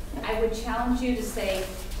these? I would challenge you to say,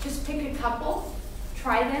 just pick a couple,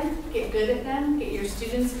 try them, get good at them, get your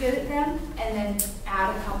students good at them, and then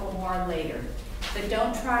add a couple more later. But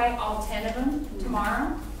don't try all 10 of them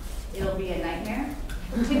tomorrow. It'll be a nightmare.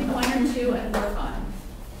 Pick one or two and work on them.